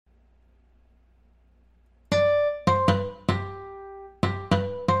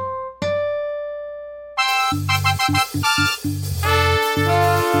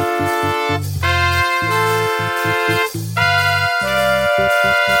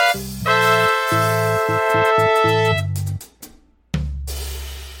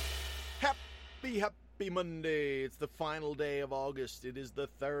Happy Monday. It's the final day of August. It is the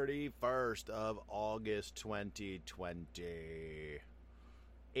 31st of August 2020.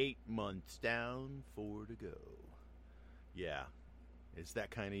 8 months down, 4 to go. Yeah, it's that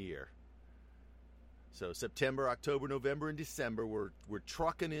kind of year. So September, October, November, and December, we're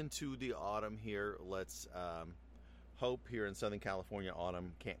trucking into the autumn here. Let's hope here in Southern California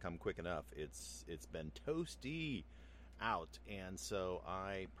autumn can't come quick enough. It's been toasty out, and so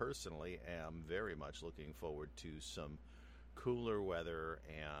I personally am very much looking forward to some cooler weather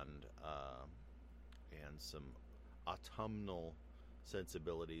and some autumnal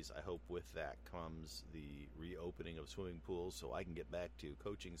sensibilities. I hope with that comes the reopening of swimming pools so I can get back to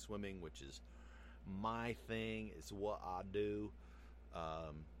coaching swimming, which is my thing. It's what I do.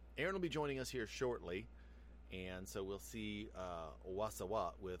 Erin will be joining us here shortly, and so we'll see what's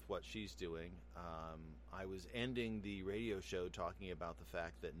what with what she's doing. I was ending the radio show talking about the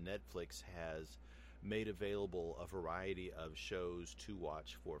fact that Netflix has made available a variety of shows to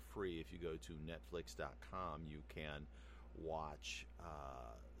watch for free. If you go to netflix.com, you can watch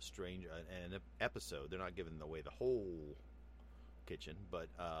an episode. They're not giving away the whole kitchen, but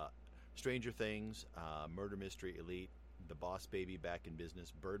Stranger Things, Murder Mystery Elite, The Boss Baby Back in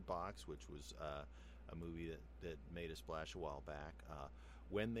Business, Bird Box, which was a movie that made a splash a while back,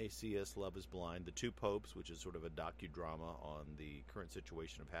 When They See Us, Love is Blind, The Two Popes, which is sort of a docudrama on the current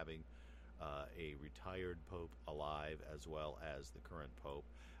situation of having a retired pope alive as well as the current pope,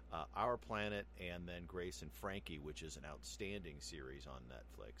 Our Planet, and then Grace and Frankie, which is an outstanding series on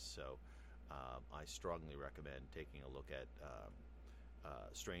Netflix. So I strongly recommend taking a look at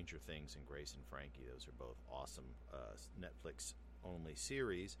Stranger Things and Grace and Frankie. Those are both awesome Netflix-only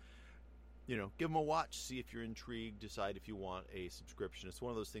series. You know, give them a watch, see if you're intrigued, decide if you want a subscription. It's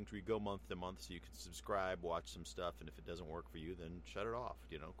one of those things where you go month to month so you can subscribe, watch some stuff, and if it doesn't work for you, then shut it off.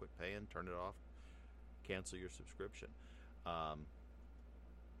 You know, quit paying, turn it off, cancel your subscription.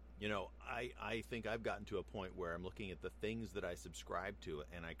 You know, I think I've gotten to a point where I'm looking at the things that I subscribe to,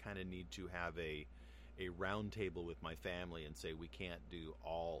 and I kind of need to have a round table with my family and say we can't do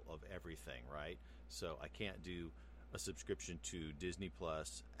all of everything, right? So I can't do a subscription to Disney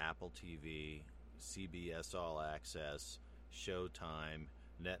Plus, Apple TV, CBS All Access, Showtime,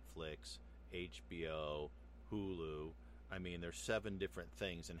 Netflix, HBO, Hulu. I mean, there's 7 different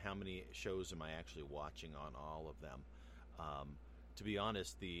things, and how many shows am I actually watching on all of them? To be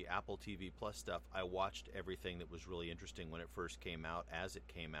honest, the Apple TV Plus stuff, I watched everything that was really interesting when it first came out, as it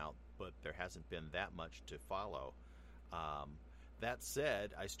came out, but there hasn't been that much to follow. That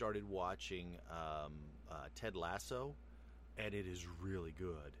said, I started watching Ted Lasso, and it is really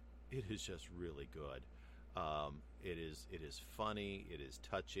good. It is just really good. It is funny. It is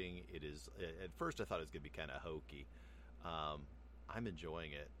touching. It is. At first, I thought it was going to be kind of hokey. I'm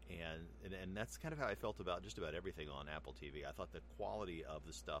enjoying it, and that's kind of how I felt about just about everything on Apple TV. I thought the quality of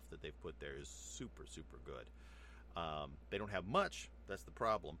the stuff that they've put there is super, super good. They don't have much. That's the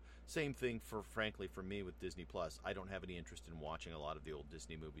problem. Same thing frankly for me with Disney Plus. I don't have any interest in watching a lot of the old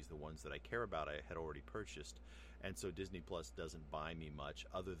Disney movies. The ones that I care about I had already purchased, and so Disney Plus doesn't buy me much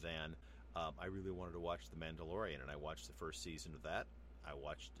other than I really wanted to watch The Mandalorian, and I watched the first season of that. I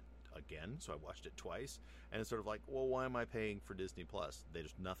watched it again, so I watched it twice, and it's sort of like, well, why am I paying for Disney Plus?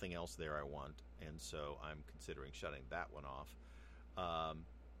 There's nothing else there I want, and so I'm considering shutting that one off.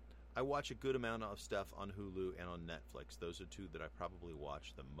 I watch a good amount of stuff on Hulu and on Netflix. Those are two that I probably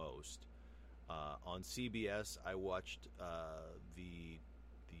watch the most. On CBS, I watched the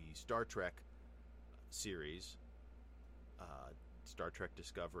Star Trek series, Star Trek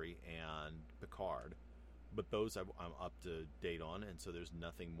Discovery and Picard. But those I'm up to date on, and so there's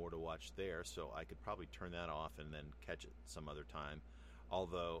nothing more to watch there. So I could probably turn that off and then catch it some other time.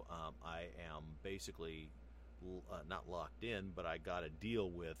 Although I am basically not locked in, but I got a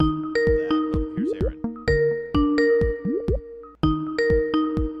deal with that. Oh, here's Aaron.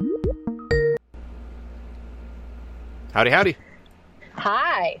 Howdy, howdy.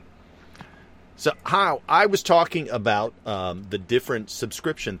 Hi. So how I was talking about the different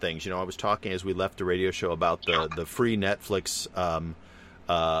subscription things. You know, I was talking as we left the radio show about the free Netflix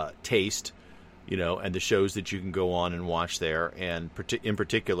taste, you know, and the shows that you can go on and watch there. And in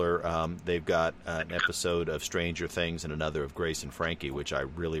particular, they've got an episode of Stranger Things and another of Grace and Frankie, which I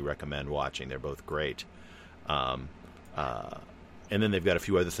really recommend watching. They're both great. And then they've got a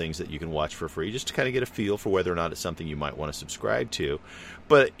few other things that you can watch for free just to kind of get a feel for whether or not it's something you might want to subscribe to.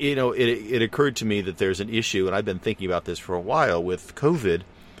 But, you know, it occurred to me that there's an issue, and I've been thinking about this for a while with COVID,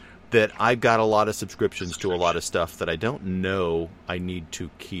 that I've got a lot of subscriptions to a lot of stuff that I don't know I need to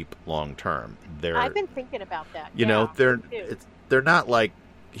keep long term. I've been thinking about that. You know, they're not like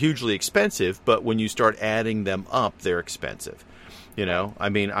hugely expensive, but when you start adding them up, they're expensive. You know, I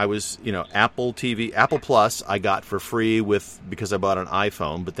mean, I was, you know, Apple Plus I got for free because I bought an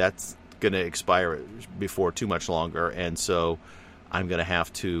iPhone, but that's going to expire before too much longer, and so I'm going to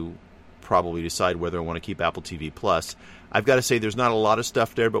have to probably decide whether I want to keep Apple TV Plus. I've got to say there's not a lot of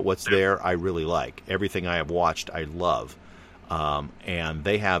stuff there, but what's there I really like. Everything I have watched I love. And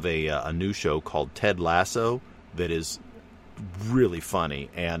they have a new show called Ted Lasso that is really funny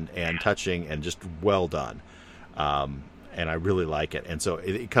and touching and just well done. And I really like it. And so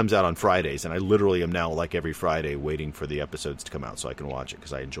it comes out on Fridays, and I literally am now, like every Friday, waiting for the episodes to come out so I can watch it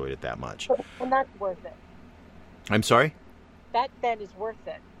because I enjoyed it that much. And that's worth it. I'm sorry? That then is worth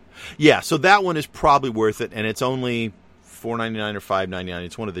it. Yeah, so that one is probably worth it, and it's only $4.99 or $5.99.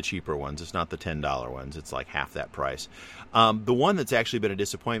 It's one of the cheaper ones. It's not the $10 ones. It's like half that price. The one that's actually been a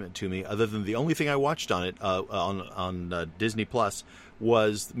disappointment to me, other than the only thing I watched on it on Disney Plus,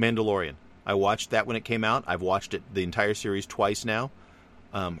 was Mandalorian. I watched that when it came out. I've watched it the entire series twice now.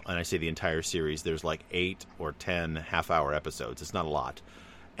 And I say the entire series. There's like 8 or 10 half-hour episodes. It's not a lot.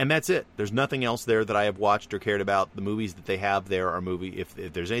 And that's it. There's nothing else there that I have watched or cared about. The movies that they have there are if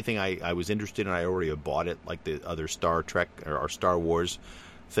there's anything I was interested in, I already have bought it, like the other Star Trek or Star Wars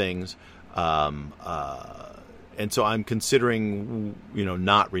things. And so I'm considering, you know,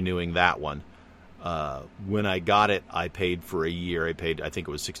 not renewing that one. When I got it, I paid for a year. I think it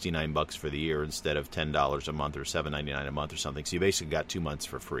was $69 for the year instead of $10 a month or $7.99 a month or something. So you basically got 2 months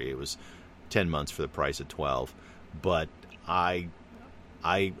for free. It was 10 months for the price of 12. But I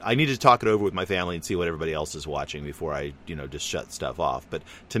need to talk it over with my family and see what everybody else is watching before I, you know, just shut stuff off. But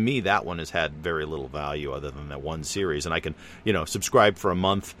to me, that one has had very little value other than that one series. And I can, you know, subscribe for a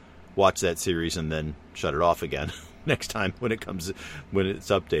month, watch that series, and then shut it off again next time when it's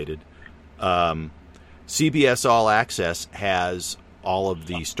updated. CBS All Access has all of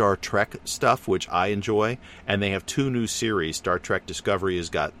the Star Trek stuff, which I enjoy, and they have 2 new series. Star Trek Discovery has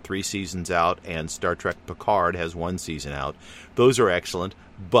got 3 seasons out, and Star Trek Picard has 1 season out. Those are excellent,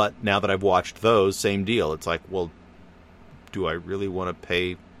 but now that I've watched those, same deal. It's like, well, do I really want to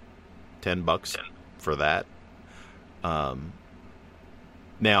pay $10 for that?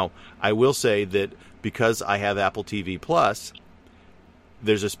 Now, I will say that because I have Apple TV Plus,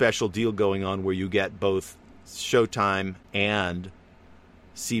 there's a special deal going on where you get both Showtime and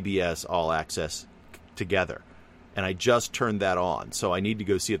CBS All Access together. And I just turned that on, so I need to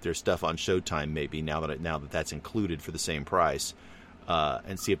go see if there's stuff on Showtime maybe now that that's included for the same price,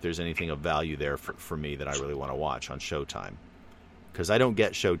 and see if there's anything of value there for me that I really want to watch on Showtime. Because I don't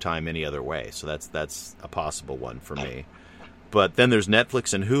get Showtime any other way, so that's a possible one for me. But then there's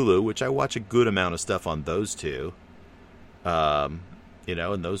Netflix and Hulu, which I watch a good amount of stuff on those two. You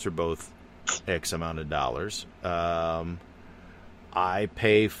know, and those are both X amount of dollars. I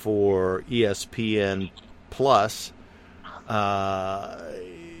pay for ESPN Plus. I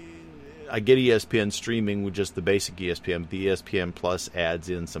get ESPN streaming with just the basic ESPN. The ESPN Plus adds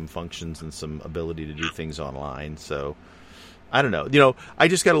in some functions and some ability to do things online. So I don't know. You know, I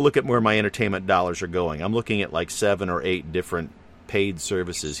just got to look at where my entertainment dollars are going. I'm looking at like 7 or 8 different paid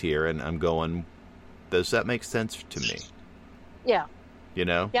services here, and I'm going, does that make sense to me? Yeah. You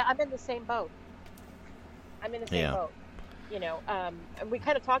know? Yeah, I'm in the same boat. Boat. You know, and we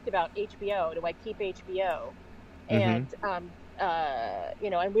kind of talked about HBO. Do I keep HBO? And you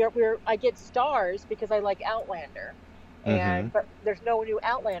know, and I get Stars because I like Outlander, but there's no new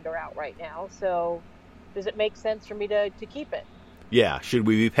Outlander out right now. So, does it make sense for me to keep it? Yeah. Should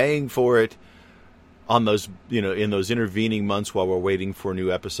we be paying for it on those, you know, in those intervening months while we're waiting for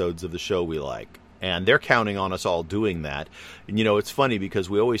new episodes of the show we like? And they're counting on us all doing that. And, you know, it's funny because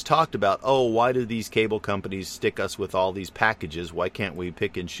we always talked about, oh, why do these cable companies stick us with all these packages? Why can't we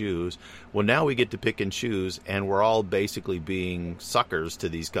pick and choose? Well, now we get to pick and choose, and we're all basically being suckers to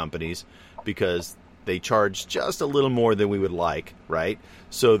these companies because they charge just a little more than we would like, right?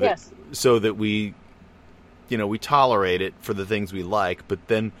 So that we, you know, we tolerate it for the things we like, but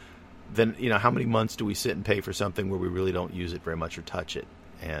then, you know, how many months do we sit and pay for something where we really don't use it very much or touch it?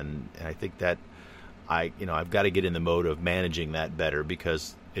 And I think that I've got to get in the mode of managing that better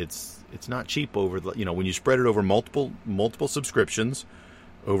because it's not cheap over the, you know, when you spread it over multiple subscriptions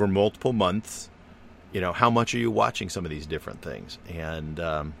over multiple months, you know, how much are you watching some of these different things? And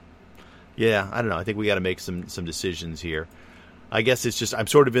yeah, I don't know. I think we got to make some decisions here. I guess it's just I'm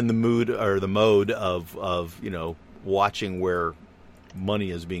sort of in the mood or the mode of you know, watching where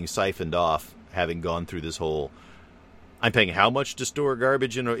money is being siphoned off, having gone through this whole I'm paying how much to store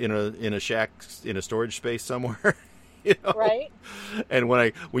garbage in a shack in a storage space somewhere, you know? Right. And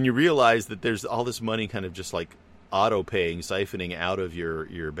when you realize that there's all this money kind of just like auto paying, siphoning out of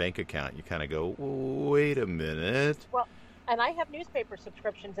your bank account, you kind of go, wait a minute. Well, and I have newspaper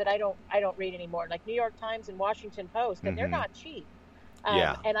subscriptions that I don't read anymore, like New York Times and Washington Post, and they're not cheap.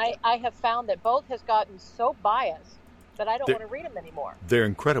 Yeah. And I have found that both has gotten so biased that I don't want to read them anymore. They're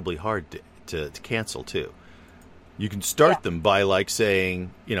incredibly hard to cancel too. You can start them by like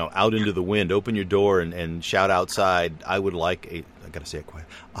saying, you know, out into the wind, open your door and shout outside, I would like a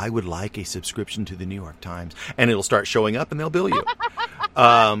subscription to the New York Times, and it'll start showing up and they'll bill you.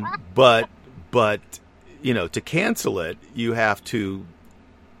 But you know, to cancel it, you have to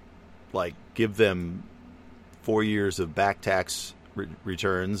like give them 4 years of back tax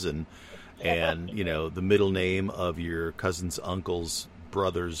returns and you know, the middle name of your cousin's uncle's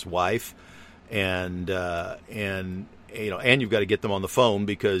brother's wife, and you know, and you've got to get them on the phone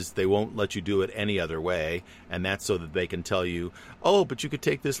because they won't let you do it any other way, and that's so that they can tell you, oh, but you could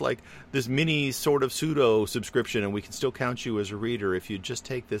take this mini sort of pseudo subscription and we can still count you as a reader if you just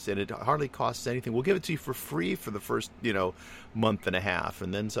take this, and it hardly costs anything. We'll give it to you for free for the first, you know, month and a half,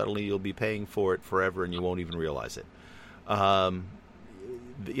 and then suddenly you'll be paying for it forever and you won't even realize it.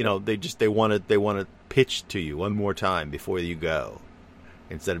 You know, they want to pitch to you one more time before you go,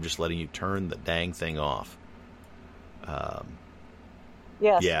 instead of just letting you turn the dang thing off.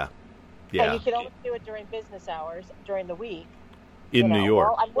 Yes. Yeah. And you can only do it during business hours during the week. In New York.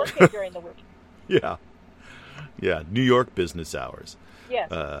 Well, I'm working during the week. Yeah. New York business hours. Yes.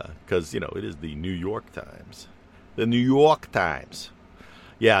 Because, you know, it is the New York Times. The New York Times.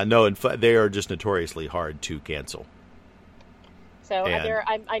 Yeah, no, they are just notoriously hard to cancel. So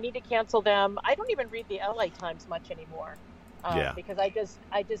I need to cancel them. I don't even read the LA Times much anymore. Because I just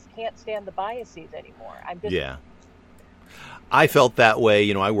can't stand the biases anymore. I felt that way.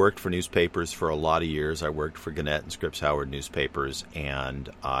 You know, I worked for newspapers for a lot of years. I worked for Gannett and Scripps Howard newspapers, and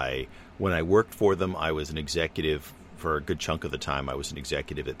when I worked for them, I was an executive for a good chunk of the time. I was an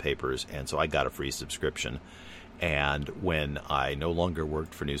executive at papers, and so I got a free subscription. And when I no longer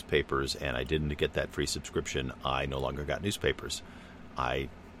worked for newspapers and I didn't get that free subscription, I no longer got newspapers. I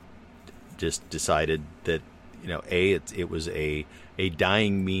just decided that, you know, it was a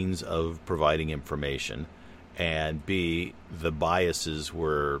dying means of providing information, and B, the biases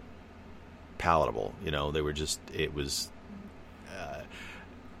were palatable. You know, they were just, it was,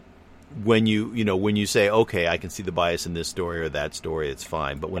 when you say, okay, I can see the bias in this story or that story, it's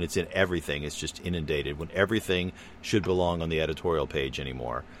fine. But when it's in everything, it's just inundated. When everything should belong on the editorial page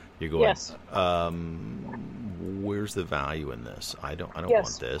anymore, you're going, yes. Where's the value in this? I don't yes.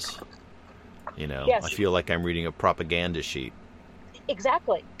 want this. You know, yes. I feel like I'm reading a propaganda sheet.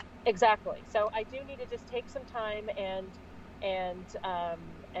 Exactly. So I do need to just take some time and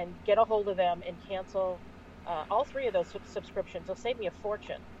get a hold of them and cancel all three of those subscriptions. It'll save me a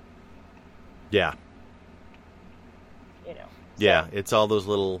fortune. Yeah. You know. Yeah, it's all those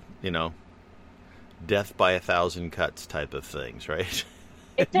little, you know, death by 1,000 cuts type of things, right?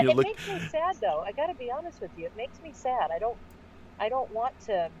 It makes me sad, though. I got to be honest with you. It makes me sad. I don't want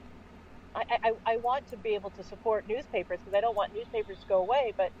to. I want to be able to support newspapers because I don't want newspapers to go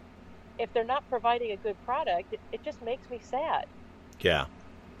away. But if they're not providing a good product, it just makes me sad. Yeah.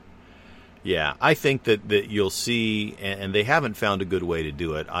 Yeah, I think that you'll see, and they haven't found a good way to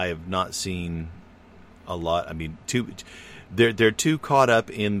do it. I have not seen a lot. I mean, they're too caught up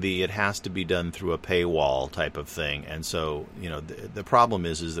in the it has to be done through a paywall type of thing, and so, you know, the problem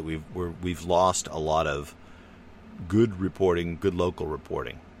is that we've lost a lot of good reporting, good local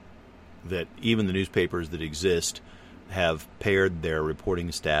reporting. That even the newspapers that exist have pared their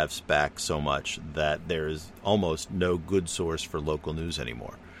reporting staffs back so much that there is almost no good source for local news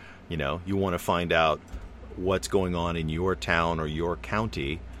anymore. You know, you want to find out what's going on in your town or your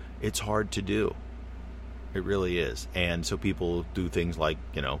county, it's hard to do. It really is. And so people do things like,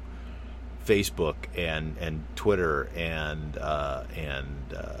 you know, Facebook and Twitter and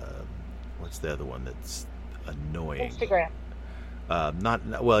what's the other one that's annoying? Instagram.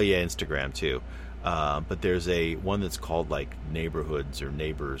 Instagram too. But there's one that's called like Neighborhoods or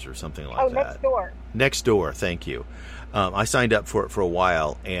Neighbors or something like that. Nextdoor, thank you. I signed up for it for a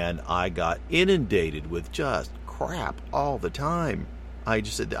while, and I got inundated with just crap all the time. I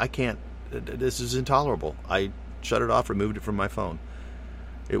just said, I can't, this is intolerable. I shut it off, removed it from my phone.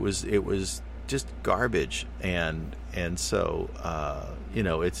 It was just garbage. And so, you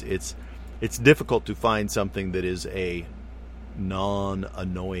know, it's difficult to find something that is a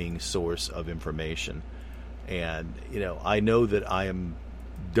non-annoying source of information. And, you know, I know that I am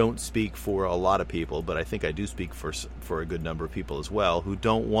don't speak for a lot of people, but I think I do speak for a good number of people as well, who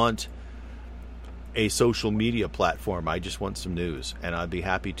don't want a social media platform. I just want some news, and I'd be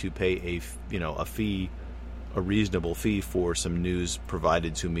happy to pay a fee, a reasonable fee for some news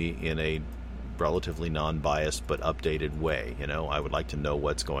provided to me in a relatively non-biased but updated way. I would like to know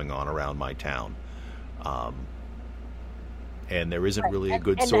what's going on around my town. And there isn't really a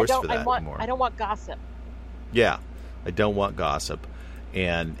good source for that anymore. I don't want gossip. Yeah, I don't want gossip.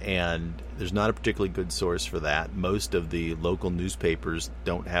 And there's not a particularly good source for that. Most of the local newspapers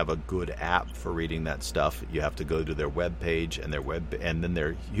don't have a good app for reading that stuff. You have to go to their web page, and then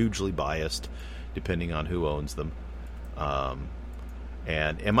they're hugely biased depending on who owns them.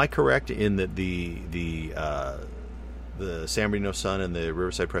 And am I correct in that the San Bernardino Sun and the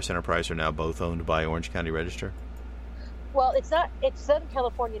Riverside Press Enterprise are now both owned by Orange County Register? Well, it's not. It's Southern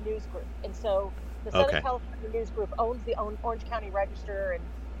California News Group, and so the Southern California News Group owns the Orange County Register,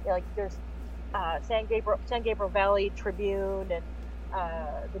 and there's San Gabriel Valley Tribune, and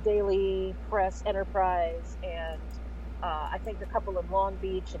the Daily Press Enterprise, and I think a couple in Long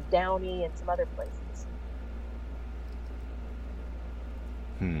Beach and Downey and some other places.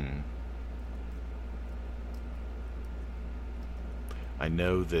 I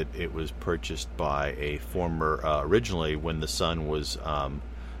know that it was purchased by a former, originally when the Sun was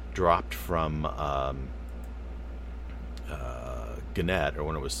dropped from Gannett, or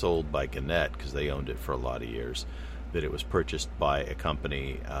when it was sold by Gannett, because they owned it for a lot of years, that it was purchased by a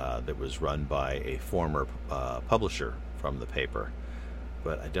company that was run by a former publisher from the paper.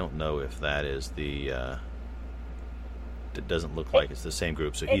 But I don't know if that is the... it doesn't look like it's the same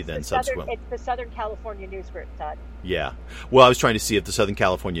group, so he then subsequently... It's the Southern California News Group, Todd. Yeah. Well, I was trying to see if the Southern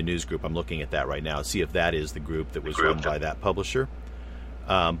California News Group, I'm looking at that right now, see if that is the group that was run by that publisher.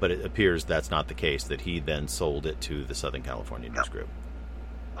 But it appears that's not the case, that he then sold it to the Southern California News Group.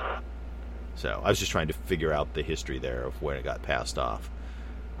 So I was just trying to figure out the history there of when it got passed off.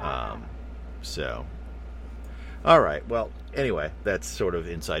 So, all right. Well, anyway, that's sort of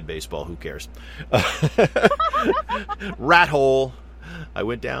inside baseball. Who cares? Rat hole. I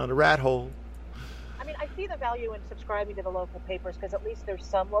went down a rat hole. I mean, I see the value in subscribing to the local papers because at least there's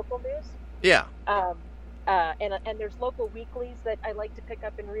some local news. Yeah. And there's local weeklies that I like to pick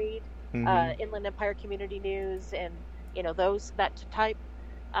up and read. Inland Empire Community News and that type.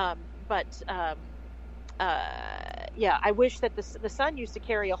 Yeah, I wish that the Sun used to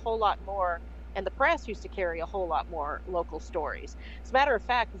carry a whole lot more, and the press used to carry a whole lot more local stories. As a matter of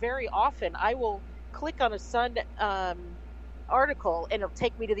fact, very often I will click on a Sun article and it'll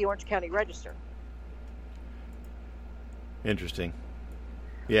take me to the Orange County Register. Interesting.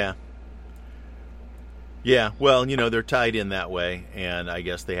 Yeah. Yeah, well, they're tied in that way, and I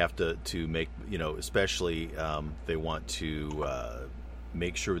guess they have to make, especially they want to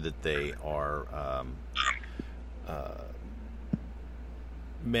make sure that they are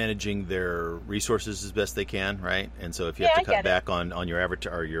managing their resources as best they can, right? And so if you have to cut back on your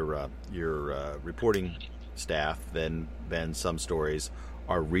your reporting staff, then some stories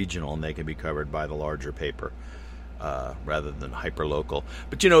are regional and they can be covered by the larger paper. Rather than hyper-local.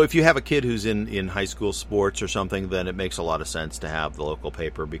 But, if you have a kid who's in high school sports or something, then it makes a lot of sense to have the local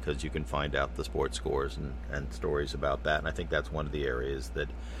paper because you can find out the sports scores and stories about that. And I think that's one of the areas that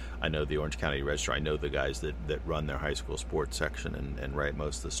I know the Orange County Register, I know the guys that run their high school sports section and write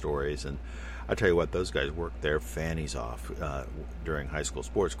most of the stories. And I tell you what, those guys work their fannies off during high school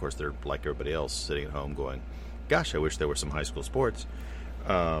sports. Of course, they're like everybody else sitting at home going, gosh, I wish there were some high school sports.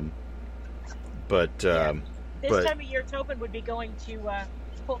 This time of year, Tobin would be going to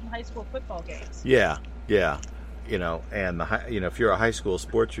Fulton High School football games. Yeah. And if you're a high school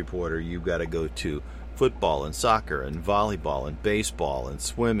sports reporter, you've got to go to football and soccer and volleyball and baseball and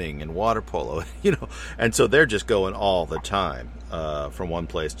swimming and water polo, and so they're just going all the time from one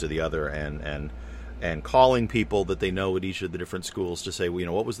place to the other and calling people that they know at each of the different schools to say,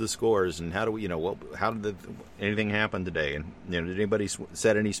 what was the scores and how do we, how did anything happen today, and did anybody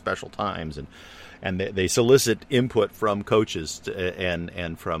set any special times, and they solicit input from coaches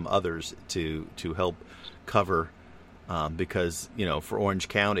and from others to help cover, because for Orange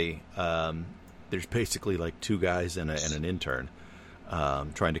County, there's basically like two guys and an intern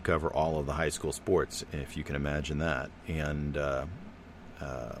trying to cover all of the high school sports, if you can imagine that, and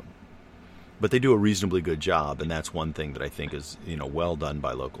but they do a reasonably good job, and that's one thing that I think is well done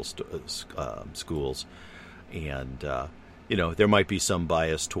by local schools, and there might be some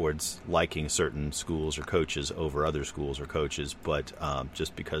bias towards liking certain schools or coaches over other schools or coaches, but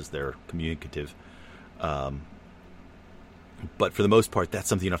just because they're communicative. But for the most part, that's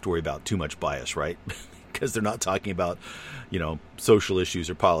something you don't have to worry about too much bias, right? because they're not talking about, social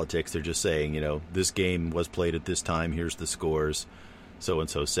issues or politics. They're just saying, this game was played at this time. Here's the scores. So and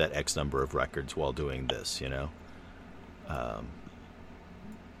so set X number of records while doing this. And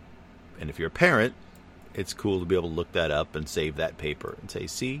if you're a parent, it's cool to be able to look that up and save that paper and say,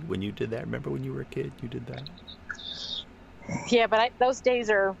 see, when you did that, remember when you were a kid, you did that? Yeah, but those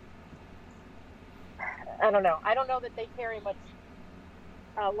days are, I don't know. I don't know that they carry much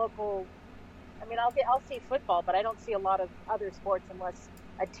local. I mean, I'll see football, but I don't see a lot of other sports unless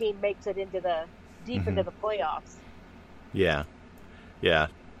a team makes it into the deep into the playoffs. Yeah.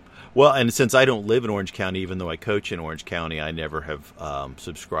 Well, and since I don't live in Orange County, even though I coach in Orange County, I never have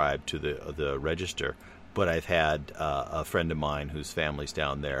subscribed to the Register. But I've had a friend of mine whose family's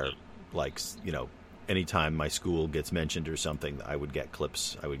down there, anytime my school gets mentioned or something, I would get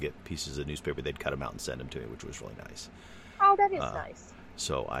clips. I would get pieces of newspaper. They'd cut them out and send them to me, which was really nice. Oh, that is nice.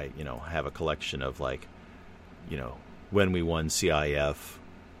 So I, have a collection of when we won CIF,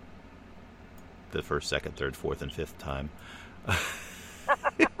 the first, second, third, fourth, and fifth time.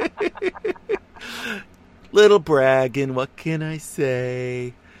 Little bragging, what can I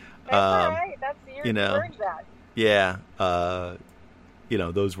say? That's all right. That's the year you learned that. Yeah.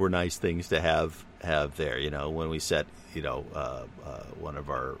 Those were nice things to have there. When we set, one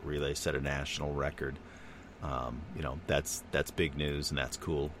of our relays set a national record. That's big news, and that's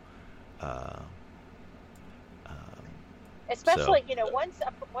cool. Especially, once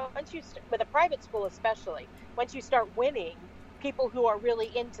you with a private school, especially once you start winning, people who are really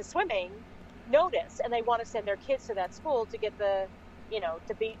into swimming notice, and they want to send their kids to that school to get the,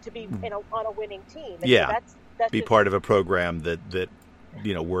 to be on a winning team. And yeah, so that's be part of a program that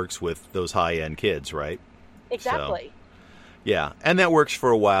works with those high end kids, right? Exactly. So, yeah, and that works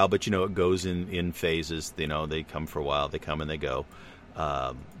for a while, but it goes in phases. They come for a while, they come and they go.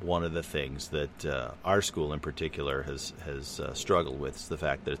 One of the things that our school in particular has struggled with is the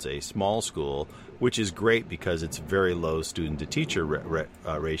fact that it's a small school, which is great because it's very low student to teacher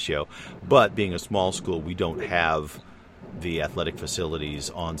ratio. But being a small school, we don't have the athletic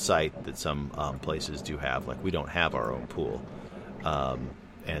facilities on site that some places do have. Like, we don't have our own pool,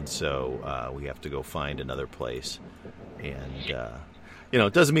 and so we have to go find another place. And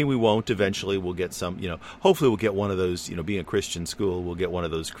it doesn't mean we won't. Eventually, we'll get some. Hopefully, we'll get one of those. Being a Christian school, we'll get one of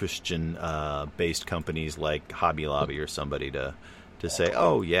those Christian-based companies like Hobby Lobby or somebody to say,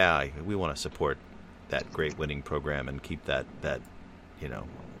 "Oh yeah, we want to support that great winning program and keep that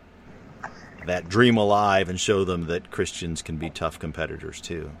dream alive, and show them that Christians can be tough competitors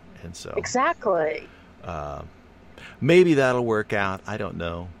too." And so exactly. Maybe that'll work out. I don't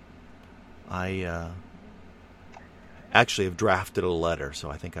know. I actually have drafted a letter,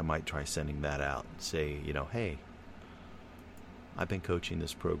 so I think I might try sending that out and say, hey, I've been coaching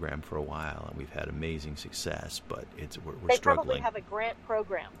this program for a while, and we've had amazing success, but we're struggling. They probably have a grant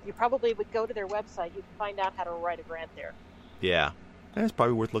program. You probably would go to their website. You can find out how to write a grant there. Yeah, that's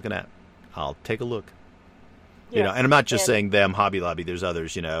probably worth looking at. I'll take a look. Yes. And I'm not just saying them, Hobby Lobby. There's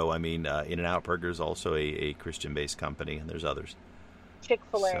others, I mean, In-N-Out Burger is also a Christian-based company, and there's others.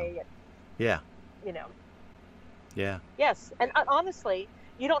 Chick-fil-A. So, yeah. Yeah. Yes, and honestly,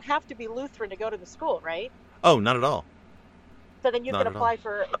 you don't have to be Lutheran to go to the school, right? Oh, not at all. So then you can apply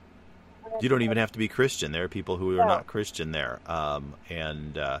for. You don't even have to be Christian. There are people who are not Christian there,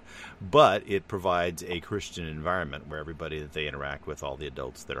 but it provides a Christian environment where everybody that they interact with, all the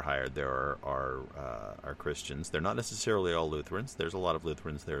adults that are hired there, are Christians. They're not necessarily all Lutherans. There's a lot of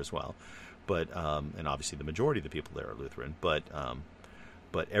Lutherans there as well, but and obviously the majority of the people there are Lutheran, but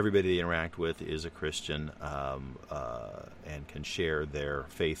everybody they interact with is a Christian, and can share their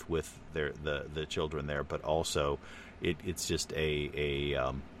faith with the children there. But also, it's just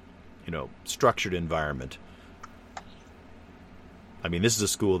a structured environment. I mean, this is a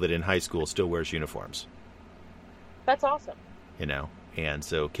school that in high school still wears uniforms. That's awesome. And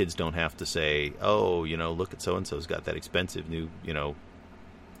so kids don't have to say, oh, look at so-and-so's got that expensive new,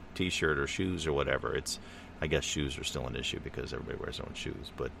 T-shirt or shoes or whatever. I guess shoes are still an issue because everybody wears their own shoes.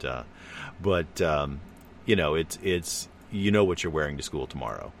 But it's what you're wearing to school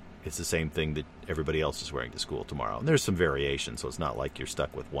tomorrow. It's the same thing that everybody else is wearing to school tomorrow. And there's some variation, so it's not like you're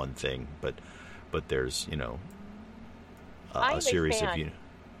stuck with one thing. But there's a series of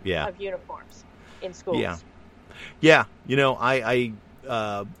uniforms in schools. Yeah. I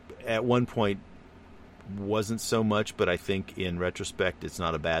at one point wasn't so much, but I think in retrospect it's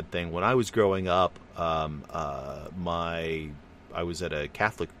not a bad thing. When I was growing up, I was at a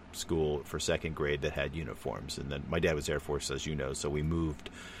Catholic school for second grade that had uniforms, and then my dad was Air Force, as you know, so we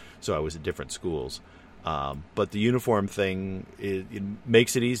moved. So I was at different schools, But the uniform thing, it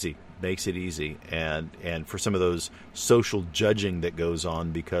makes it easy. And for some of those social judging that goes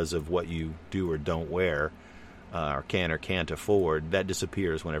on because of what you do or don't wear, or can or can't afford, that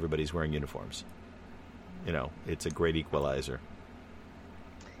disappears when everybody's wearing uniforms. It's a great equalizer.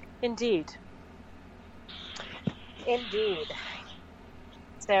 Indeed.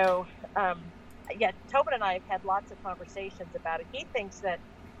 So, Tobin and I have had lots of conversations about it. He thinks that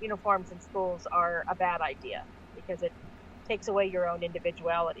uniforms in schools are a bad idea because it takes away your own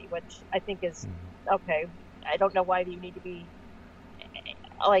individuality, which I think is okay. I don't know why you need to be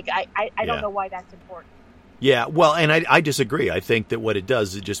like, I don't know why that's important. Yeah, well, and I disagree. I think that what it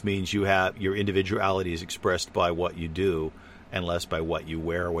does, it just means you have your individuality is expressed by what you do and less by what you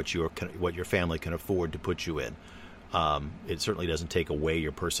wear or what your family can afford to put you in. It certainly doesn't take away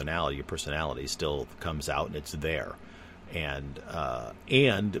your personality. Your personality still comes out and it's there. And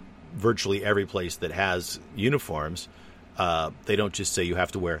virtually every place that has uniforms, they don't just say you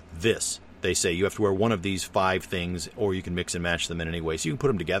have to wear this. They say you have to wear one of these 5 things, or you can mix and match them in any way. So you can put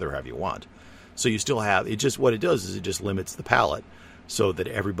them together however you want. So you still have it. Just what it does is it just limits the palette, so that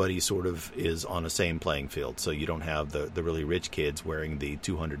everybody sort of is on the same playing field. So you don't have the really rich kids wearing the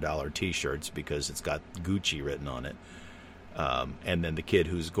 $200 T-shirts because it's got Gucci written on it, and then the kid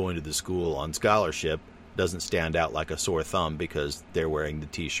who's going to the school on scholarship doesn't stand out like a sore thumb because they're wearing the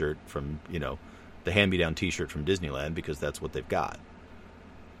T-shirt from the hand-me-down T-shirt from Disneyland because that's what they've got.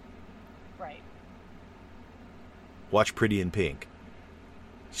 Right. Watch Pretty in Pink.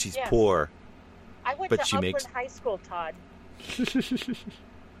 She's poor. I went but to she Upland makes... High School, Todd.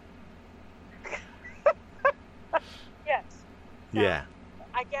 Yes. So, yeah.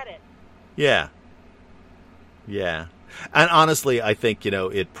 I get it. Yeah. And honestly, I think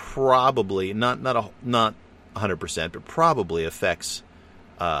it probably not 100%, but probably affects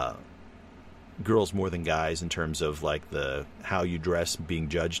girls more than guys in terms of like how you dress, being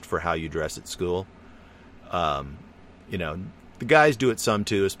judged for how you dress at school. The guys do it some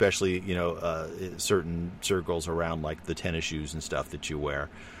too, especially certain circles around like the tennis shoes and stuff that you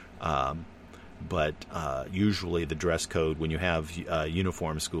wear. But usually the dress code, when you have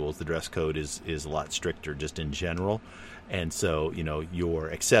uniform schools, the dress code is a lot stricter just in general. And so,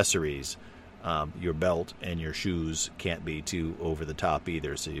 your accessories, your belt and your shoes can't be too over the top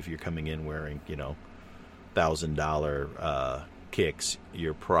either. So if you're coming in wearing, $1,000 kicks,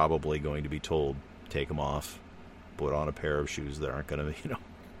 you're probably going to be told, take them off, put on a pair of shoes that aren't going to,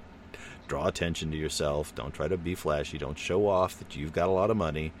 draw attention to yourself. Don't try to be flashy. Don't show off that you've got a lot of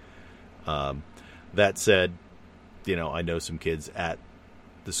money. That said, I know some kids at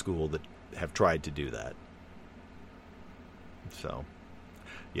the school that have tried to do that. So,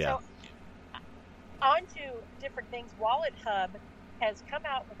 yeah. So, on to different things. Wallet Hub has come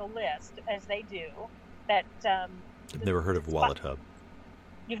out with a list, as they do, that... I've never heard of Wallet Hub.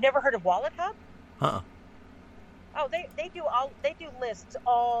 You've never heard of Wallet Hub? Uh-uh. Oh, they do lists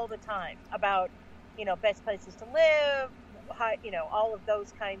all the time about, best places to live, all of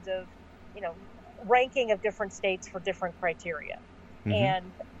those kinds of, ranking of different states for different criteria. Mm-hmm.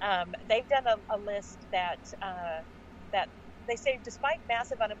 And they've done a list that they say, despite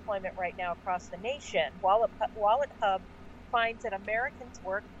massive unemployment right now across the nation, Wallet Hub finds that Americans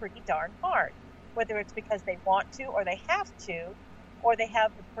work pretty darn hard, whether it's because they want to or they have to, or they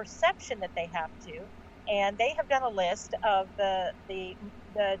have the perception that they have to. And they have done a list of the 10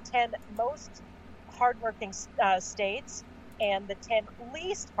 most hardworking states and the 10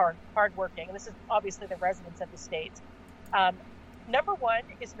 least hardworking. And this is obviously the residents of the states. Number 1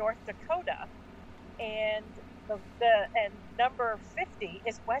 is North Dakota, and and number 50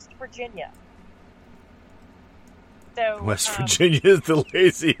 is West Virginia. So West Virginia is the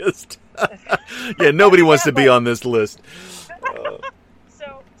laziest. Yeah, nobody wants to be on this list.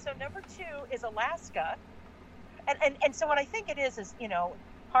 So number 2 is Alaska, and so what I think it is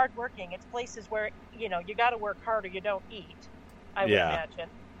hardworking. It's places where you got to work hard or you don't eat. I would imagine.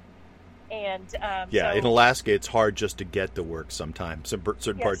 And in Alaska, it's hard just to get to work. Sometimes,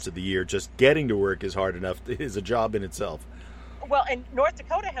 certain parts of the year, just getting to work is hard enough. Is a job in itself. Well, and North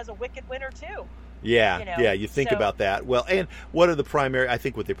Dakota has a wicked winter too. Yeah, you think about that. Well, and what are the primary? I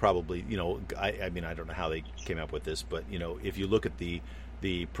think what they probably, I mean, I don't know how they came up with this, but if you look at the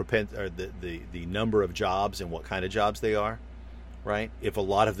number of jobs and what kind of jobs they are, right? If a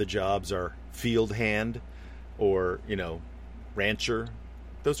lot of the jobs are field hand or rancher,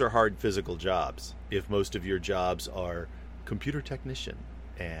 those are hard physical jobs. If most of your jobs are computer technician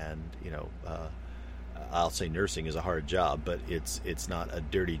and I'll say nursing is a hard job, but it's not a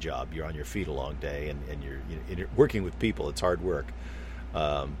dirty job. You're on your feet a long day and you're working with people. It's hard work.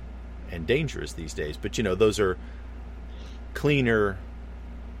 and dangerous these days. But, those are cleaner,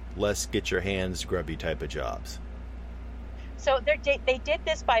 less get your hands grubby type of jobs. So they did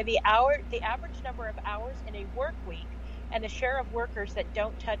this by the average number of hours in a work week and the share of workers that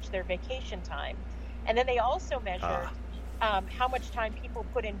don't touch their vacation time. And then they also measured how much time people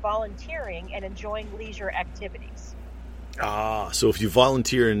put in volunteering and enjoying leisure activities. So if you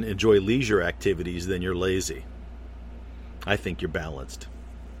volunteer and enjoy leisure activities, then you're lazy. I think you're balanced.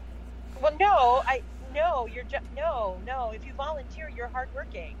 Well, no. If you volunteer, you're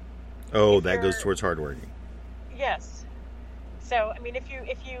hardworking. Oh, that goes towards hardworking. Yes. So, I mean, if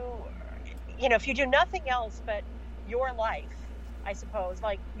you do nothing else but your life, I suppose,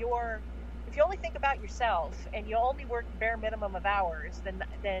 like if you only think about yourself and you only work bare minimum of hours,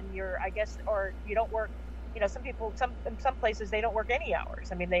 then you're, I guess, or you don't work. Some people, in some places, they don't work any hours.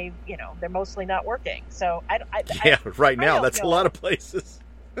 I mean, they're mostly not working. So right now, that's a lot of places.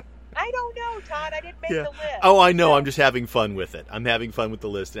 I don't know, Todd. I didn't make the list. Oh, I know. I'm just having fun with it. I'm having fun with the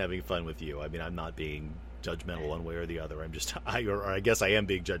list and having fun with you. I mean, I'm not being judgmental one way or the other. I'm just, I guess I am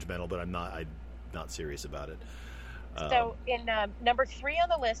being judgmental, but I'm not serious about it. So in number 3 on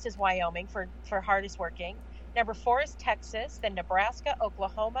the list is Wyoming for hardest working. Number 4 is Texas, then Nebraska,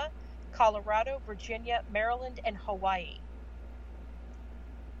 Oklahoma, Colorado, Virginia, Maryland, and Hawaii.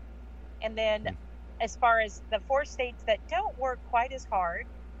 And then as far as the 4 states that don't work quite as hard,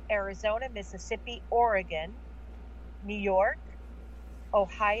 Arizona, Mississippi, Oregon, New York,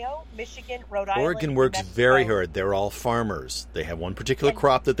 Ohio, Michigan, Rhode Island. Oregon works very hard. They're all farmers. They have one particular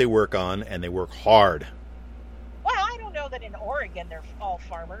crop that they work on, and they work hard. Well, I don't know that in Oregon they're all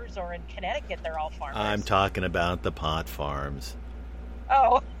farmers, or in Connecticut they're all farmers. I'm talking about the pot farms.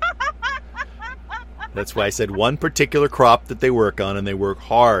 Oh. That's why I said one particular crop that they work on, and they work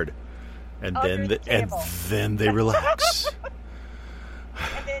hard. And then they relax.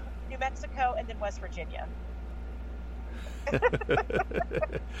 And then New Mexico, and then West Virginia.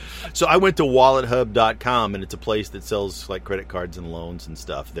 So I went to WalletHub.com, and it's a place that sells like credit cards and loans and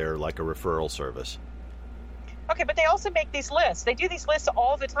stuff. They're like a referral service. Okay, but they also make these lists. They do these lists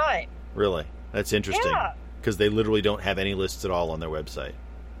all the time. Really? That's interesting. Yeah. Because they literally don't have any lists at all on their website.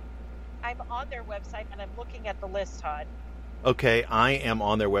 I'm on their website, and I'm looking at the list, Todd. Okay, I am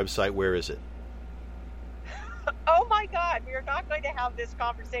on their website. Where is it? Oh, my God. We are not going to have this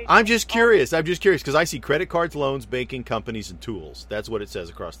conversation. I'm just curious because I see credit cards, loans, banking, companies, and tools. That's what it says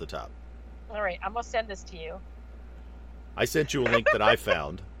across the top. All right, I'm going to send this to you. I sent you a link that I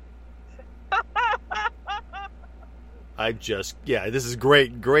found. This is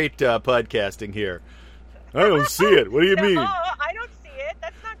great podcasting here. I don't see it. What do you mean? I don't see it.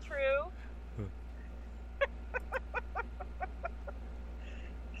 That's not true.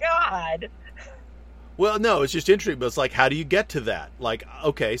 God. Well, no, it's just interesting, but it's like, how do you get to that? Like,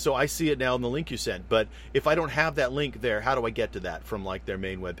 okay, so I see it now in the link you sent, but if I don't have that link there, how do I get to that from like their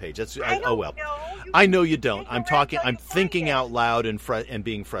main webpage? I know you don't. I'm thinking out loud and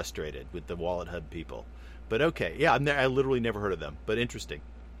being frustrated with the WalletHub people. But okay, yeah, I literally never heard of them, but interesting.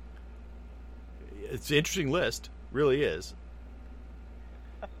 It's an interesting list, really is.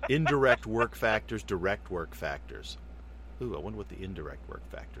 Indirect work factors, direct work factors. Ooh, I wonder what the indirect work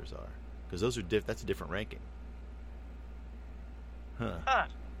factors are. Because that's a different ranking. Huh.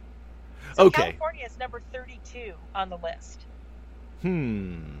 So okay. California is number 32 on the list.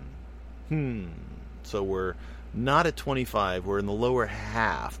 So we're not at 25. We're in the lower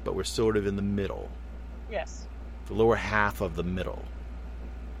half, but we're sort of in the middle. Yes. The lower half of the middle.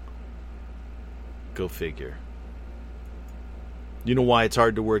 Go figure. You know why it's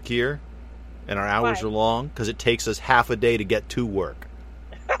hard to work here? And our hours are long? Because it takes us half a day to get to work.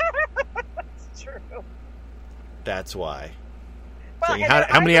 That's why. Well, so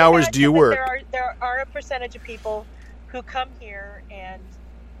how many hours do you work? There are a percentage of people who come here and,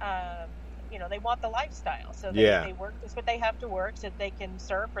 they want the lifestyle. So they work. That's what they have to work so that they can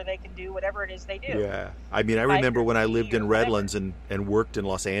surf or they can do whatever it is they do. Yeah. I mean, I remember when I lived in Redlands and worked in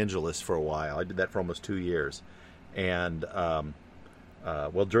Los Angeles for a while. I did that for almost 2 years. And,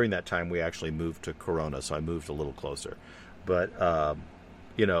 during that time, we actually moved to Corona, so I moved a little closer. But,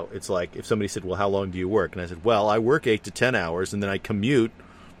 it's like if somebody said, well, how long do you work? And I said, well, I work 8 to 10 hours, and then I commute,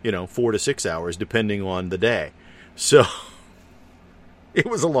 4 to 6 hours, depending on the day. So it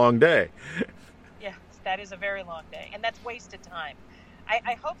was a long day. Yes, that is a very long day, and that's wasted time.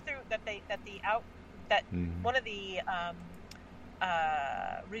 I hope one of the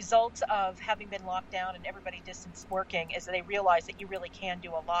results of having been locked down and everybody distance working is that they realize that you really can do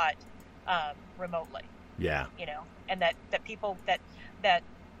a lot remotely. Yeah. And that people that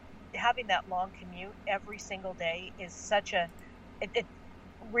having that long commute every single day is such a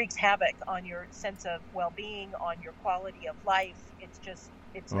wreaks havoc on your sense of well-being, on your quality of life.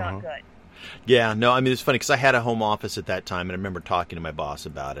 It's not good. Yeah, no, I mean, it's funny because I had a home office at that time, and I remember talking to my boss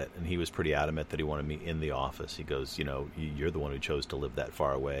about it, and he was pretty adamant that he wanted me in the office. He goes, you're the one who chose to live that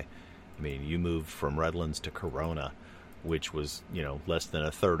far away. I mean, you moved from Redlands to Corona, which was, less than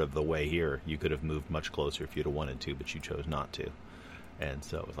a third of the way here. You could have moved much closer if you'd have wanted to, but you chose not to. And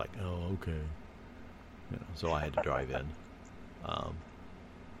so it was like, oh, okay. So I had to drive in.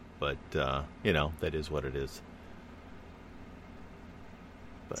 But that is what it is.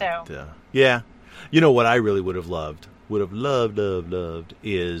 But, yeah. What I really would have loved,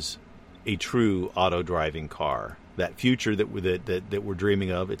 is a true auto-driving car. That future that we're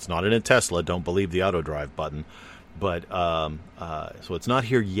dreaming of. It's not in a Tesla. Don't believe the auto-drive button. But so it's not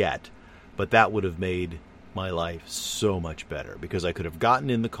here yet. But that would have made my life so much better because I could have gotten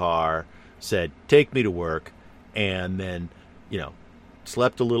in the car, said, take me to work, and then,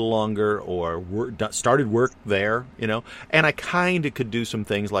 slept a little longer or started work there, and I kind of could do some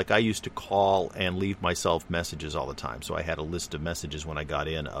things like I used to call and leave myself messages all the time. So I had a list of messages when I got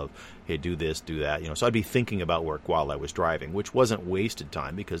in of, hey, do this, do that, so I'd be thinking about work while I was driving, which wasn't wasted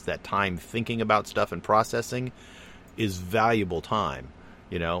time because that time thinking about stuff and processing is valuable time.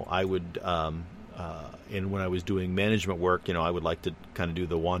 I would, and when I was doing management work, I would like to kind of do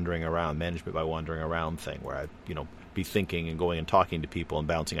the management by wandering around thing where I, be thinking and going and talking to people and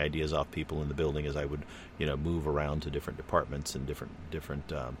bouncing ideas off people in the building as I would, move around to different departments and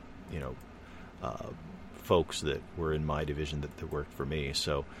different folks that were in my division that worked for me.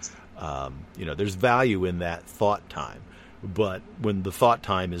 So, there's value in that thought time. But when the thought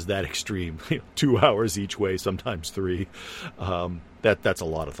time is that extreme, 2 hours each way, sometimes 3, that's a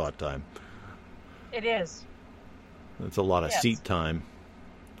lot of thought time. It is. That's a lot of seat time.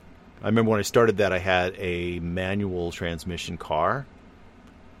 I remember when I started that, I had a manual transmission car.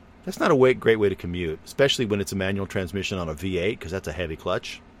 That's not a great way to commute, especially when it's a manual transmission on a V8, because that's a heavy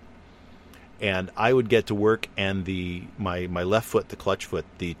clutch. And I would get to work, and my left foot, the clutch foot,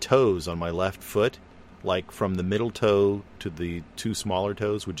 the toes on my left foot, like from the middle toe to the 2 smaller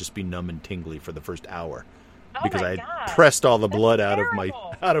toes, would just be numb and tingly for the first hour, because I had pressed all the blood out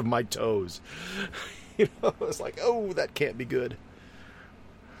of my toes. It was like, oh, that can't be good.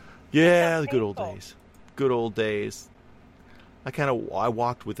 Yeah, the good old days. Good old days. I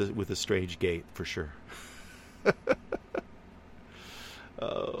walked with a strange gait for sure.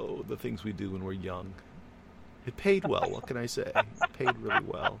 Oh, the things we do when we're young. It paid well. What can I say? It paid really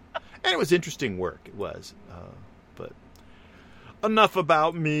well, and it was interesting work. It was. But enough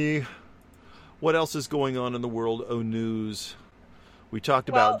about me. What else is going on in the world of news? We talked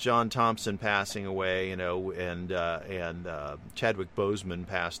about John Thompson passing away, and Chadwick Boseman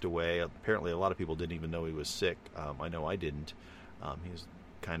passed away. Apparently, a lot of people didn't even know he was sick. I know I didn't. He's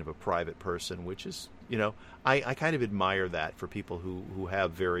kind of a private person, which is, I kind of admire that for people who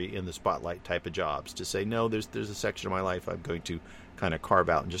have very in the spotlight type of jobs to say, no, there's a section of my life I'm going to kind of carve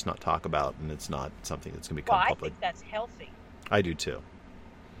out and just not talk about, and it's not something that's going to become public. I think that's healthy. I do too.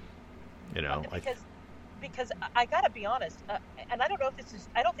 Because I got to be honest, and I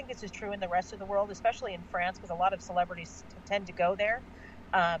don't think this is true in the rest of the world, especially in France, because a lot of celebrities tend to go there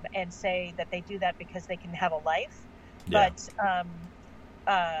and say that they do that because they can have a life. Yeah. But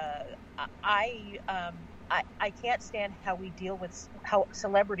I can't stand how we deal with how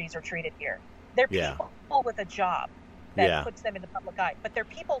celebrities are treated here. They're people with a job that puts them in the public eye, but they're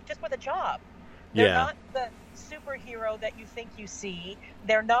people just with a job. They're not the superhero that you think you see.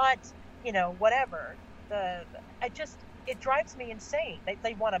 They're not, whatever. It drives me insane.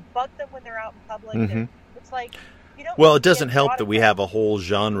 They want to bug them when they're out in public. Mm-hmm. It's like, well, it doesn't help that we have a whole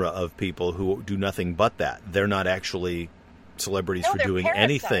genre of people who do nothing but that. They're not actually celebrities for doing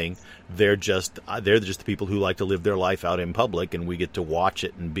anything. They're just the people who like to live their life out in public, and we get to watch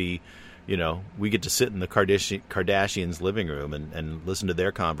it and be, we get to sit in the Kardashians' living room and listen to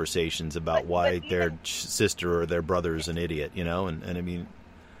their conversations about why their sister or their brother's an idiot, and I mean.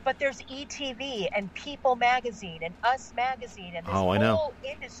 But there's ETV and People Magazine and Us Magazine and this whole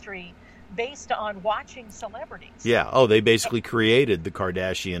industry based on watching celebrities. Yeah. Oh, they basically created the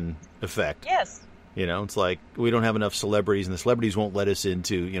Kardashian effect. Yes. It's like we don't have enough celebrities, and the celebrities won't let us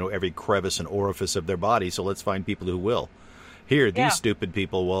into, every crevice and orifice of their body, so let's find people who will. Here, these stupid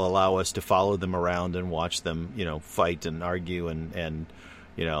people will allow us to follow them around and watch them, fight and argue and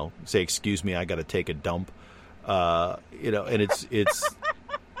say, excuse me, I got to take a dump. And it's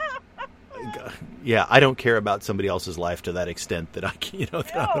yeah, I don't care about somebody else's life to that extent that I can,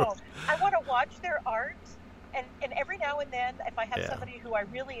 I want to watch their art, and every now and then, if I have somebody who I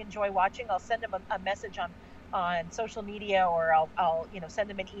really enjoy watching, I'll send them a message on on social media, or I'll send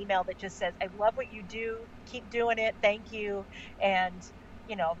them an email that just says, I love what you do, keep doing it, thank you, and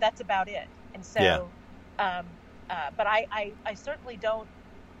that's about it. And so but I certainly don't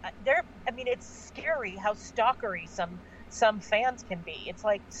it's scary how stalkery some fans can be. It's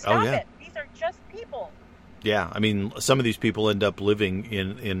like, stop it, these are just people. Yeah, I mean, some of these people end up living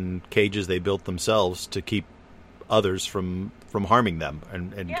in cages they built themselves to keep others from harming them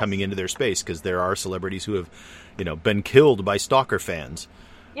and coming into their space, because there are celebrities who have, been killed by stalker fans.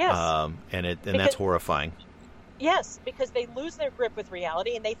 Yes. And that's horrifying. Yes, because they lose their grip with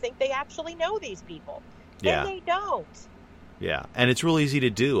reality and they think they actually know these people. Yeah. And they don't. Yeah, and it's real easy to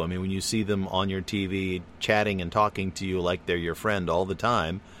do. I mean, when you see them on your TV chatting and talking to you like they're your friend all the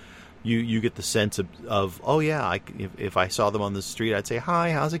time, you get the sense of oh yeah, if I saw them on the street, I'd say,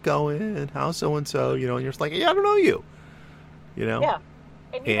 hi, how's it going? How's so-and-so? And you're just like, yeah, I don't know you. Yeah.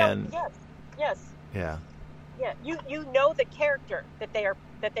 And yes. Yeah. Yeah, you know the character that they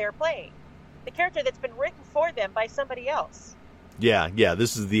are playing. The character that's been written for them by somebody else. Yeah,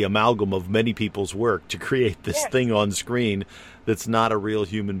 this is the amalgam of many people's work to create this thing on screen that's not a real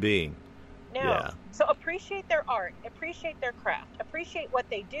human being. No. Yeah. So appreciate their art, appreciate their craft, appreciate what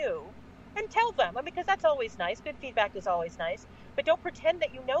they do, and tell them. Because that's always nice. Good feedback is always nice. But don't pretend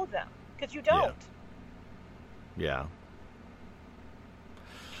that you know them, because you don't. Yeah.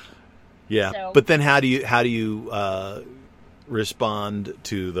 Yeah. So, but then how do you respond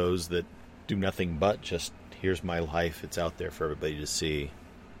to those that do nothing but just, here's my life, it's out there for everybody to see.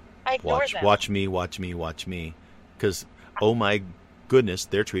 I ignore them. Watch me. Because, oh my goodness,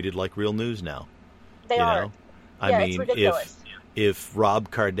 they're treated like real news now. They are. I mean, it's ridiculous. if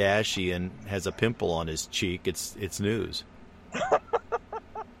Rob Kardashian has a pimple on his cheek, it's news.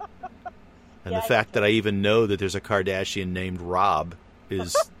 And the fact that I even know that there's a Kardashian named Rob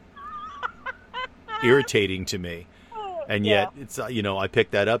is irritating to me. And yet it's I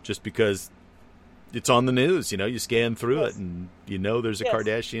picked that up just because it's on the news. You scan through it and there's a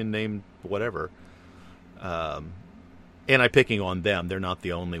Kardashian named whatever. And I'm picking on them. They're not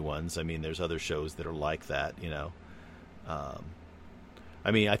the only ones. I mean, there's other shows that are like that, I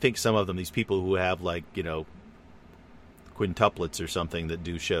mean, I think some of them, these people who have quintuplets or something that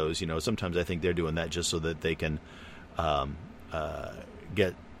do shows, sometimes I think they're doing that just so that they can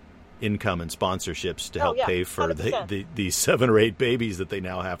get income and sponsorships to help pay for the 7 or 8 babies that they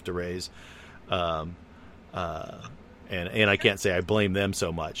now have to raise. And I can't say I blame them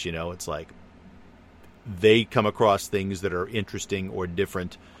so much. It's like they come across things that are interesting or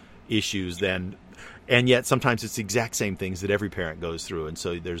different issues than, and yet sometimes it's the exact same things that every parent goes through, and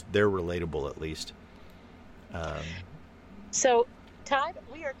so they're relatable at least. So, Todd,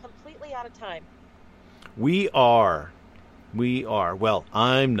 we are completely out of time. We are. Well,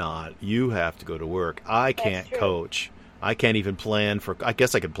 I'm not. You have to go to work. I can't coach. I can't even plan for... I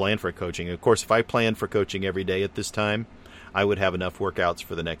guess I could plan for coaching. Of course, if I planned for coaching every day at this time, I would have enough workouts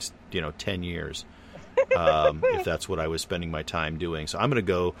for the next, 10 years. If that's what I was spending my time doing. So I'm going to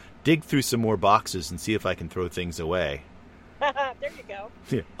go dig through some more boxes and see if I can throw things away. There you go.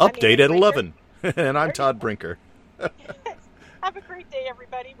 Yeah. Update at 11. And I'm Todd Brinker. Have a great day,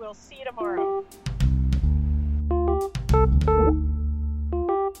 everybody. We'll see you tomorrow.